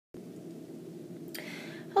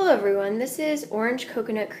Hello everyone, this is Orange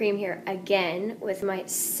Coconut Cream here again with my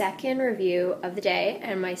second review of the day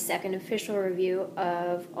and my second official review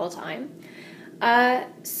of all time.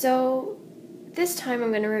 So this time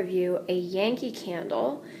I'm going to review a Yankee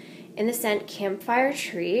candle in the scent Campfire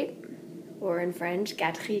Treat, or in French,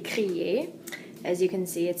 Gâterie Criée. As you can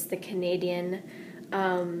see, it's the Canadian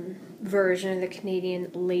version of the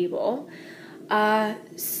Canadian label.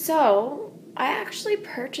 So I actually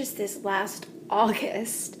purchased this last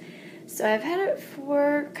August, so I've had it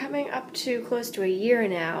for coming up to close to a year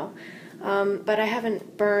now, but I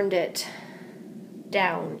haven't burned it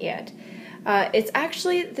down yet. This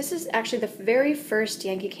is actually the very first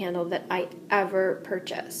Yankee candle that I ever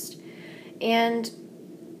purchased, and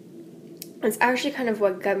it's actually kind of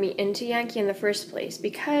what got me into Yankee in the first place,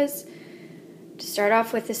 because to start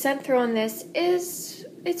off with, the scent throw on this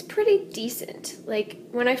it's pretty decent. Like,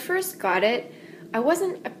 when I first got it, I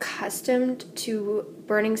wasn't accustomed to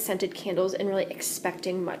burning scented candles and really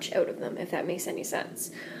expecting much out of them, if that makes any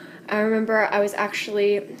sense. I remember I was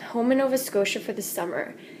actually home in Nova Scotia for the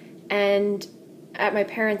summer, and at my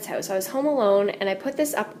parents' house. I was home alone, and I put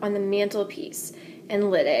this up on the mantelpiece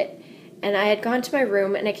and lit it. And I had gone to my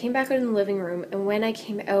room, and I came back out in the living room, and when I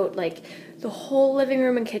came out, like, the whole living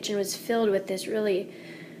room and kitchen was filled with this really,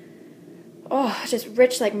 just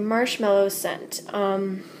rich, like, marshmallow scent.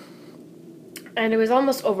 And it was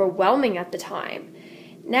almost overwhelming at the time.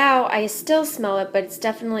 Now I still smell it, but it's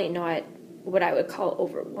definitely not what I would call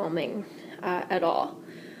overwhelming at all.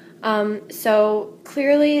 So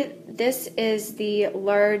clearly this is the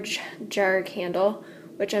large jar candle,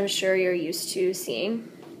 which I'm sure you're used to seeing.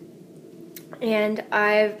 And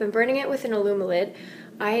I've been burning it with an Alumilid.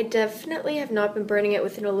 I definitely have not been burning it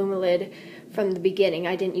with an Alumilid from the beginning.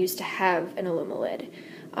 I didn't used to have an Alumilid.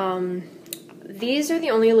 These are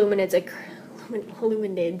the only Alumilids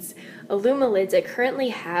I currently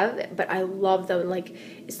have, but I love them. Like,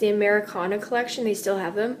 it's the Americana collection. They still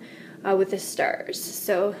have them with the stars,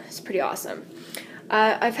 so it's pretty awesome.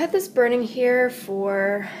 I've had this burning here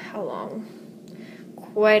for how long?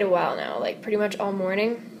 Quite a while now, like pretty much all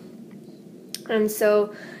morning. And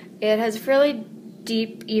so it has a fairly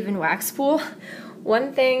deep, even wax pool.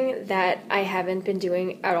 One thing that I haven't been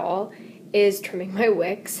doing at all is trimming my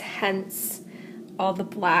wicks, hence all the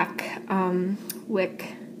black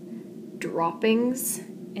wick droppings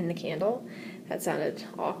in the candle. That sounded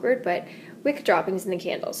awkward, but wick droppings in the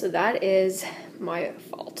candle. So that is my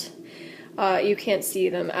fault. You can't see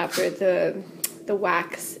them after the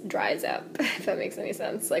wax dries up, if that makes any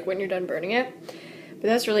sense, like when you're done burning it. But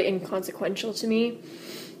that's really inconsequential to me.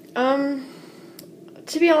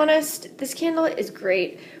 To be honest, this candle is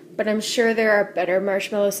great, but I'm sure there are better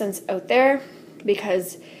marshmallow scents out there,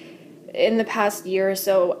 because in the past year or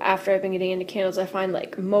so, after I've been getting into candles, I find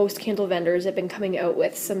like most candle vendors have been coming out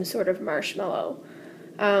with some sort of marshmallow,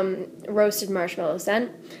 roasted marshmallow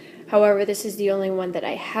scent. However, this is the only one that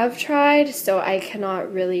I have tried, so I'm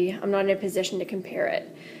not in a position to compare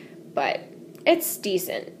it, but it's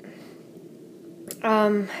decent.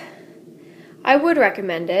 I would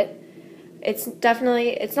recommend it. It's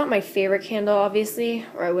not my favorite candle, obviously,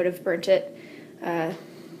 or I would have burnt it to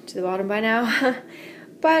the bottom by now.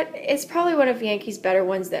 But it's probably one of Yankee's better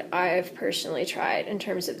ones that I've personally tried in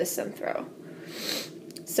terms of the scent throw.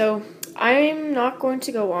 So I'm not going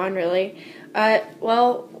to go on, really.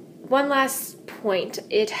 Well, one last point.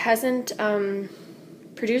 It hasn't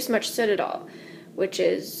produced much soot at all, which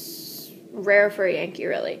is rare for a Yankee,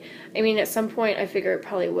 really. I mean, at some point I figure it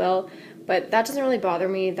probably will, but that doesn't really bother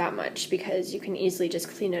me that much because you can easily just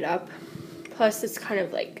clean it up. Plus, it's kind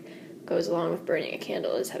of like goes along with burning a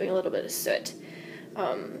candle, is having a little bit of soot.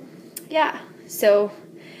 Yeah, so,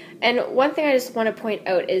 and one thing I just want to point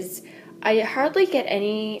out is I hardly get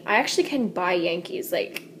I actually can buy Yankees,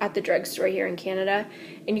 like, at the drugstore here in Canada,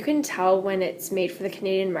 and you can tell when it's made for the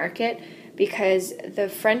Canadian market because the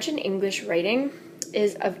French and English writing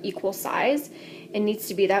is of equal size. It needs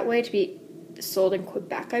to be that way to be sold in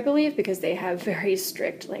Quebec, I believe, because they have very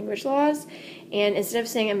strict language laws, and instead of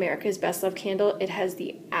saying America's Best Love Candle, it has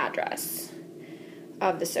the address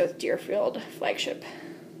of the South Deerfield flagship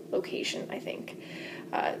location, I think.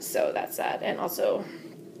 So that's that. And also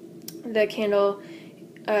the candle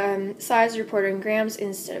size reported in grams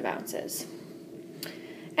instead of ounces.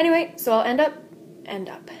 Anyway, so I'll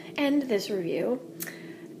end this review.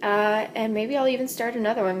 And maybe I'll even start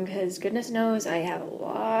another one, because goodness knows I have a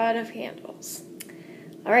lot of candles.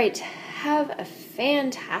 Alright, have a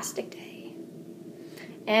fantastic day.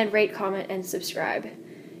 And rate, comment, and subscribe.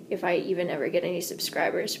 If I even ever get any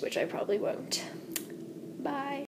subscribers, which I probably won't. Bye.